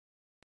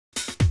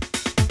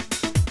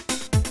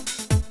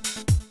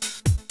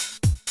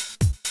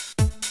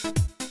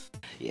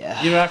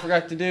You know what I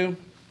forgot to do?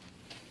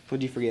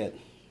 What'd you forget?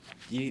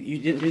 You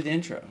didn't do the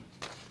intro.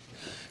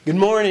 Good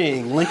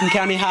morning, Lincoln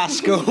County High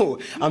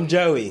School. I'm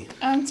Joey.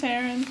 I'm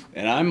Taryn.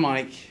 And I'm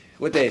Mike.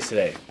 What day is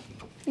today?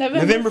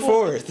 November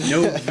 4th.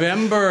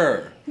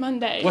 November.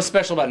 Monday. What's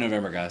special about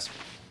November, guys?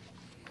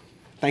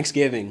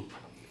 Thanksgiving.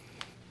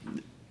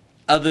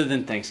 Other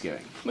than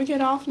Thanksgiving. We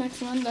get off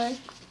next Monday.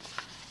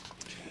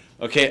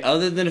 Okay,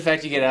 other than the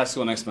fact you get out of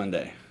school next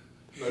Monday.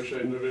 No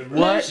shave November.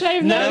 No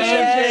shave No November.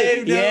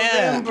 shave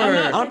Yeah.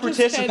 November. I'm participating,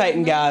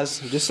 participating. guys.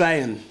 Just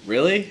saying.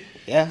 Really?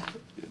 Yeah.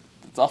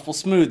 It's awful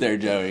smooth there,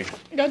 Joey.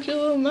 Got your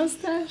little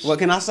mustache. What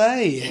can I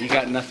say? You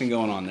got nothing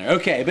going on there.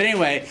 Okay, but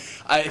anyway,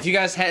 if you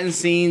guys hadn't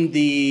seen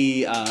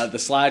the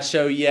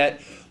slideshow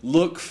yet,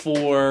 look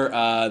for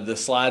the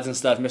slides and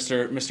stuff.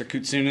 Mr.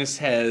 Koutsunis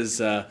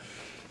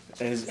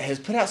has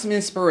put out some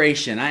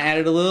inspiration. I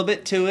added a little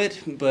bit to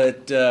it,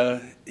 but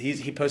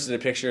he posted a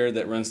picture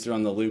that runs through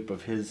on the loop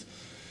of his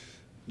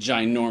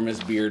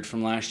ginormous beard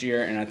from last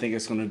year, and I think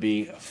it's going to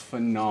be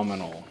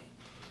phenomenal.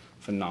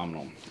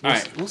 Phenomenal. All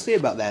right. We'll see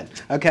about that.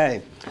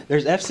 Okay.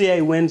 There's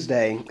FCA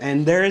Wednesday,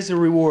 and there is a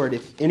reward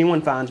if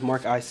anyone finds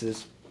Mark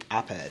Ice's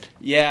iPad.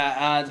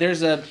 Yeah,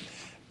 there's a...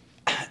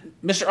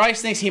 Mr.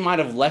 Ice thinks he might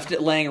have left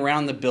it laying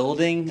around the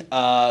building,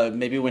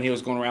 maybe when he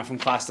was going around from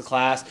class to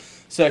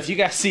class. So if you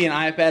guys see an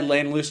iPad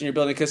laying loose in your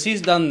building, because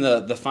he's done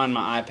the Find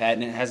My iPad,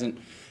 and it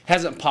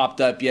hasn't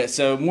popped up yet,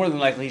 so more than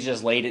likely he's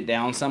just laid it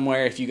down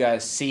somewhere. If you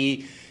guys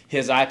see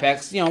his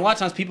iPad, a lot of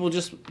times people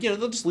just,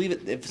 they'll just leave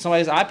it. If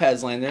somebody's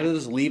iPad's laying there, they'll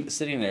just leave it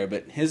sitting there.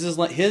 But his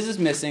is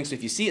missing, so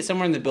if you see it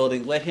somewhere in the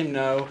building, let him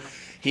know.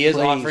 He is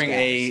offering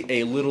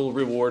a little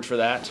reward for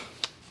that.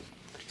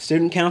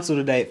 Student council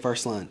today at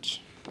first lunch.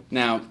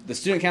 Now, the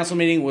student council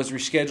meeting was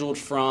rescheduled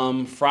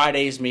from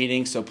Friday's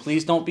meeting, so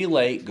please don't be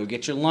late. Go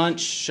get your lunch,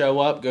 show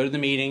up, go to the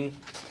meeting.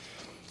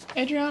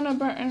 Adriana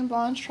Burton,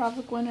 Blonde's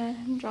Tropic winner,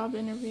 job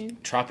interview.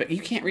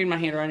 You can't read my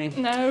handwriting?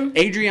 No.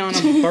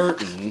 Adriana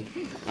Burton,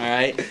 all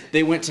right,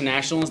 they went to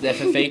nationals, the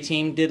FFA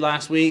team did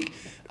last week,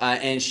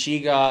 and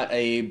she got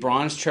a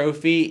bronze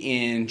trophy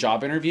in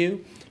job interview.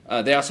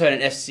 They also had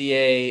an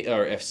FFA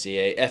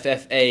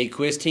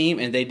quiz team,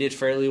 and they did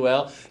fairly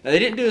well. Now, they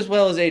didn't do as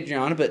well as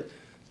Adriana, but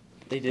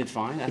they did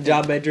fine. Good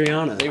job,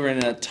 Adriana. They were in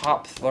the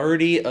top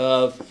 30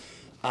 of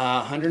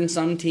 100 and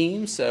some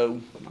teams,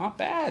 so not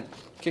bad.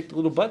 Kicked a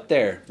little butt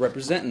there,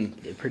 representing.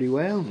 Did pretty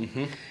well.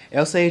 Mm-hmm.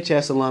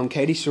 LCHS alum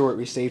Katie Short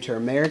received her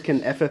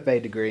American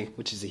FFA degree,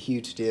 which is a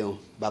huge deal,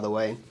 by the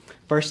way.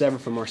 First ever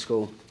from our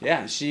school.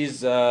 Yeah,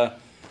 she's an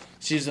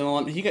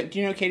alum. Do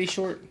you know Katie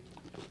Short?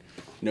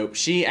 Nope.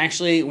 She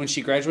actually, when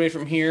she graduated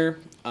from here,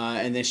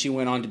 and then she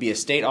went on to be a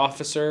state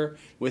officer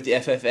with the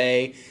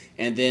FFA,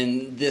 and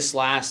then this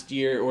last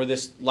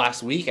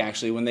week,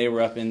 actually, when they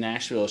were up in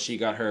Nashville, she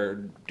got her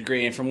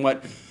degree. And from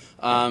what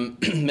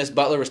Miss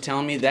Butler was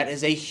telling me, that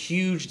is a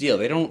huge deal.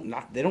 They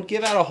don't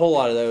give out a whole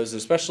lot of those,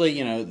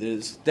 especially,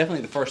 there's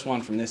definitely the first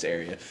one from this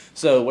area.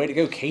 So, way to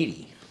go,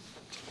 Katie.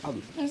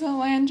 There's a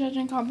land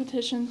judging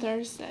competition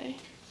Thursday.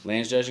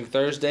 Land judging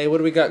Thursday. What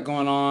do we got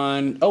going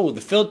on? Oh,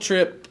 the field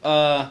trip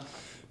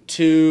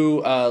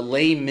to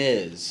Les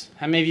Mis.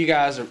 How many of you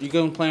guys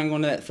plan on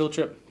going to that field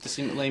trip to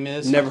see Les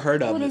Mis? Never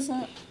heard of it. What is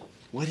that?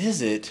 What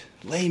is it?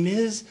 Les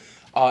Mis?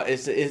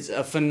 It's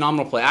a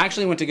phenomenal play. I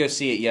actually went to go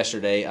see it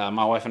yesterday.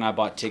 My wife and I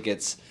bought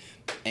tickets,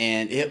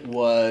 and it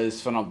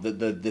was phenomenal.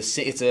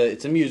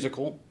 It's a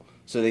musical,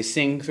 so they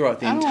sing throughout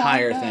the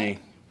entire thing.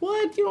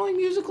 What? You don't like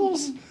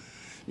musicals?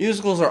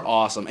 Musicals are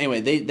awesome.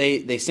 Anyway,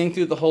 they sing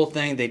through the whole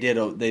thing. They did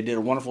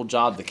a wonderful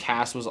job. The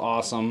cast was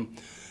awesome.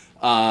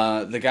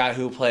 The guy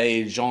who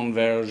played Jean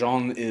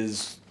Valjean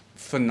is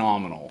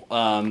phenomenal.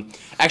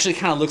 Actually,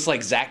 kind of looks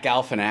like Zach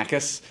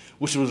Galifianakis,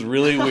 which was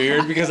really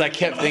weird because I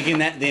kept thinking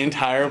that the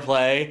entire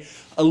play.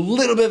 A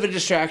little bit of a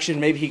distraction.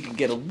 Maybe he could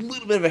get a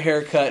little bit of a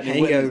haircut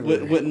and it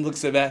wouldn't look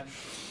so bad.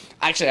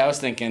 Actually, I was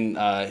thinking,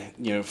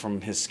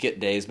 from his skit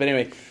days. But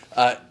anyway,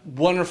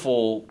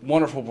 wonderful,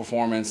 wonderful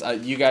performance.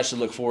 You guys should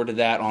look forward to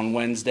that on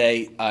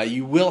Wednesday.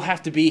 You will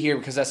have to be here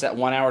because that's that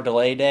 1 hour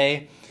delay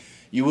day.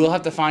 You will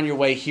have to find your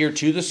way here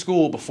to the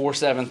school before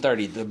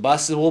 7:30. The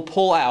buses will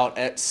pull out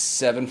at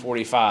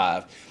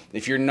 7:45.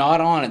 If you're not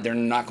on it, they're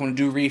not going to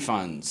do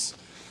refunds.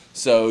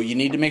 So you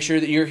need to make sure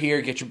that you're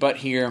here, get your butt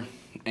here,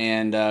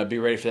 and be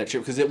ready for that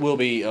trip because it will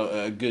be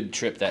a good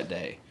trip that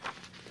day.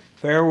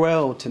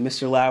 Farewell to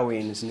Mr. Lowry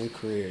in his new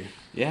career.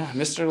 Yeah,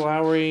 Mr.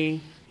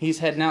 Lowry, he's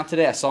heading out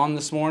today. I saw him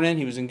this morning.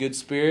 He was in good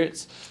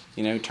spirits.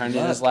 Turned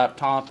in his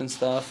laptop and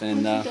stuff.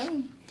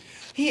 And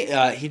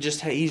he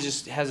just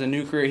has a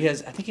new career. I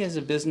think he has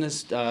a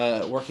business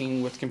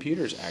working with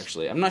computers.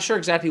 Actually, I'm not sure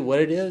exactly what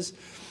it is,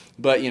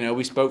 but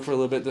we spoke for a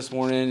little bit this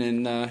morning,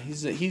 and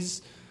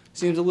he's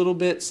seems a little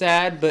bit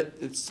sad, but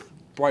it's a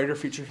brighter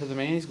future for the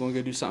man. He's going to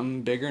go do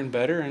something bigger and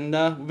better, and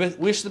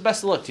wish the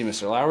best of luck to you,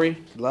 Mr. Lowry.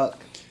 Good luck.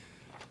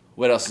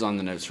 What else is on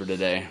the notes for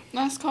today?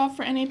 Last call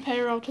for any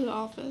payroll to the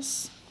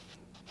office.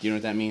 You know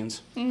what that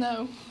means?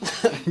 No.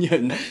 You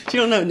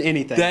don't know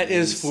anything. That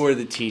is for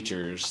the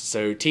teachers.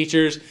 So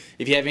teachers,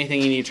 if you have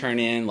anything you need to turn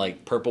in,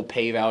 like purple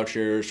pay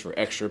vouchers for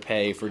extra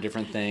pay for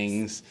different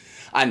things.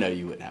 I know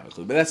you wouldn't have a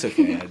clue, but that's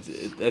okay.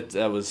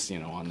 that was,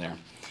 on there.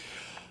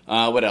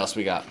 What else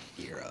we got?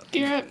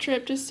 Gear Up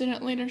trip to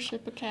Student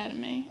Leadership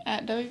Academy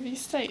at WV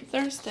State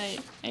Thursday,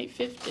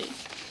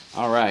 8:50.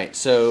 All right.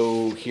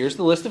 So here's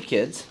the list of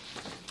kids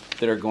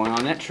that are going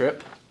on that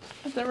trip.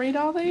 Have to read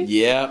all these?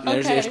 Yeah,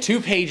 there's Okay. 2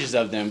 pages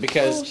of them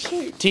because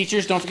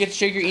teachers, don't forget to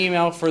check your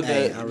email for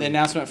the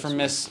announcement from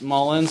Miss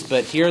Mullins.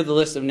 But here are the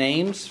list of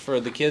names for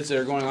the kids that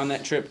are going on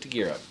that trip to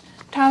Gear Up.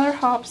 Tyler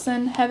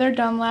Hobson, Heather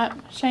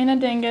Dunlap, Shayna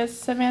Dingus,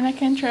 Savannah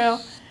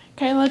Cantrell,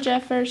 Kayla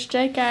Jeffers,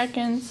 Jake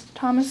Atkins,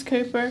 Thomas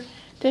Cooper,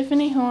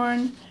 Tiffany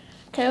Horn,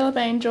 Caleb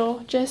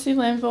Angel, Jesse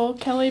Linville,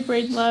 Kelly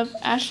Breedlove,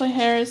 Ashley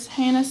Harris,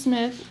 Hannah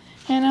Smith,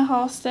 Hannah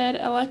Halstead,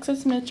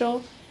 Alexis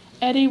Mitchell,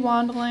 Eddie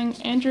Wandling,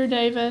 Andrew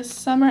Davis,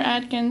 Summer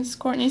Atkins,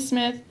 Courtney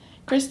Smith,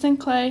 Kristen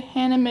Clay,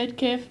 Hannah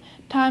Midkiff,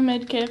 Ty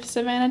Midkiff,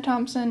 Savannah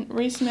Thompson,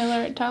 Reese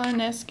Miller, Tyler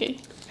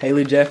Neske.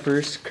 Haley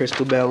Jeffers,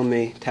 Crystal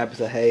Bellamy,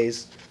 Tabitha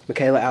Hayes,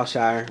 Michaela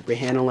Alshire,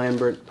 Rihanna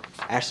Lambert,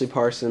 Ashley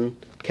Parson,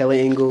 Kelly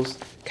Ingalls,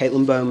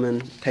 Caitlin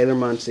Bowman, Taylor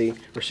Muncie,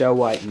 Rochelle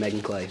White, and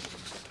Megan Clay.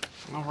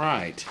 All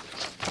right.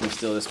 Let me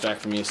steal this back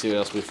from you, see what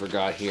else we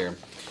forgot here.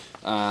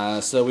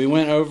 So we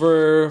went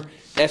over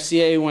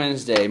FCA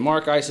Wednesday,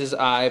 Mark Ice's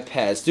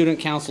iPad, Student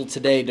Council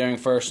today during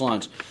first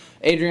lunch,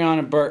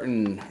 Adriana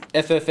Burton,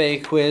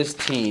 FFA quiz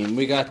team.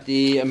 We got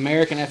the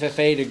American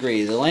FFA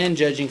degree, the land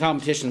judging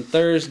competition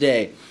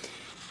Thursday.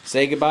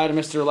 Say goodbye to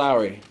Mr.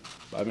 Lowry.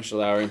 Bye, Mr.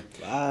 Lowry.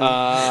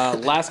 Bye.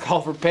 Last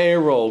call for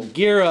payroll,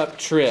 Gear Up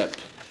trip.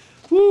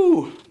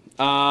 Woo!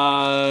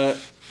 The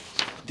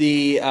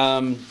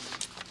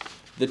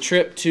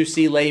trip to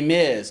see Les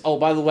Mis. Oh,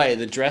 by the way,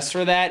 the dress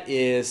for that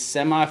is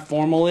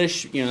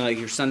semi-formal-ish, like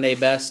your Sunday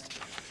best,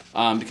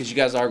 because you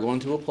guys are going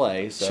to a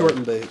play. So.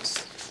 Shortened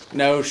boots.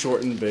 No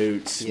shortened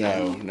boots.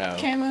 Yeah. No.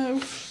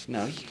 Camo.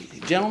 No,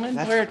 gentlemen,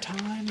 wear a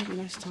tie, maybe a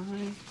nice tie,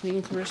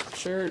 clean, crisp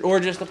shirt, or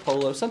just a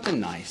polo, something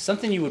nice,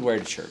 something you would wear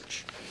to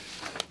church.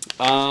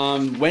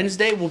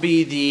 Wednesday will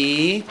be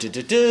the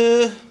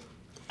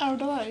hour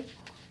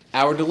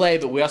delay,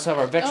 but we also have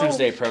our Veterans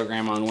Day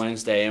program on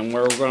Wednesday, and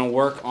we're going to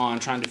work on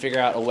trying to figure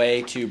out a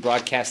way to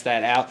broadcast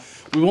that out.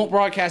 We won't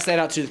broadcast that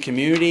out to the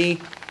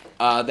community.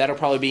 That'll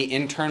probably be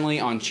internally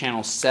on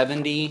Channel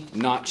 70,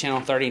 not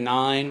Channel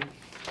 39,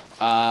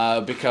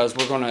 because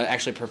we're going to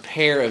actually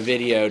prepare a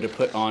video to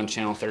put on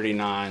Channel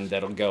 39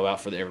 that'll go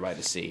out for everybody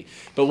to see.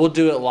 But we'll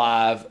do it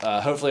live,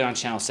 hopefully on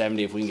Channel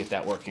 70 if we can get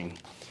that working.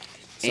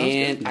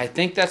 And good. I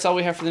think that's all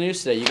we have for the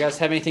news today. You guys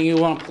have anything you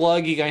want to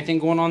plug? You got anything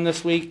going on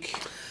this week?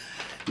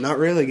 Not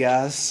really,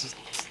 guys.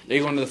 Are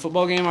you going to the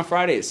football game on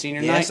Friday? It's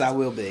senior night? Yes, I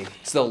will be.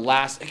 It's the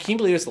last. Can you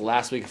believe it's the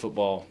last week of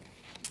football?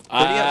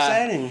 Pretty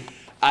upsetting.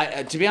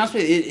 To be honest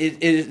with you,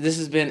 this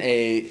has been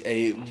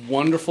a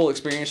wonderful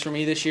experience for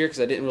me this year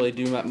because I didn't really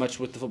do much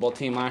with the football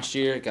team last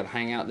year. Got to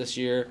hang out this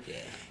year.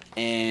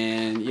 Yeah.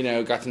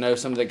 And, got to know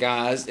some of the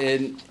guys.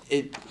 And,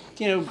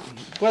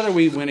 whether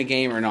we win a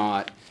game or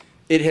not,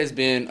 it has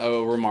been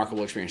a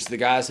remarkable experience. The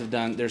guys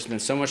there's been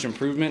so much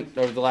improvement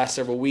over the last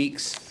several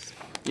weeks.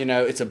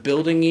 It's a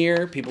building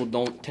year. People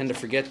don't tend to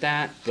forget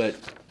that, but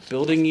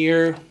building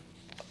year,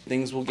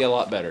 things will get a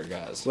lot better,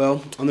 guys.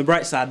 Well, on the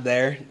bright side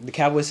there, the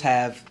Cowboys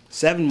have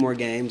 7 more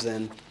games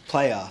and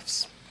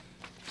playoffs.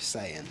 Just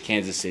saying.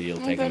 Kansas City will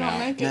take them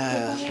out.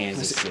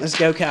 Kansas City. Let's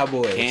go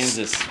Cowboys.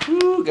 Kansas.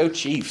 Woo, go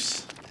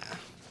Chiefs.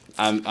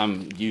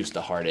 I'm used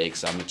to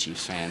heartaches. I'm a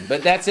Chiefs fan.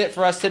 But that's it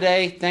for us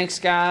today. Thanks,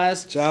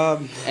 guys.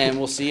 Job. And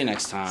we'll see you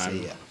next time.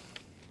 See ya.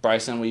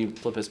 Bryson, will you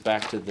flip us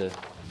back to the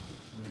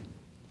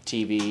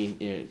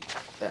TV?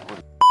 That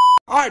one.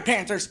 Alright,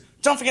 Panthers,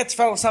 don't forget to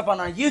follow us up on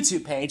our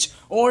YouTube page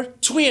or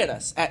tweet at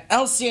us at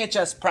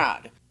LCHS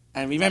Proud.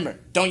 And remember,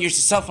 don't use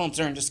your cell phones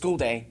during the school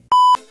day.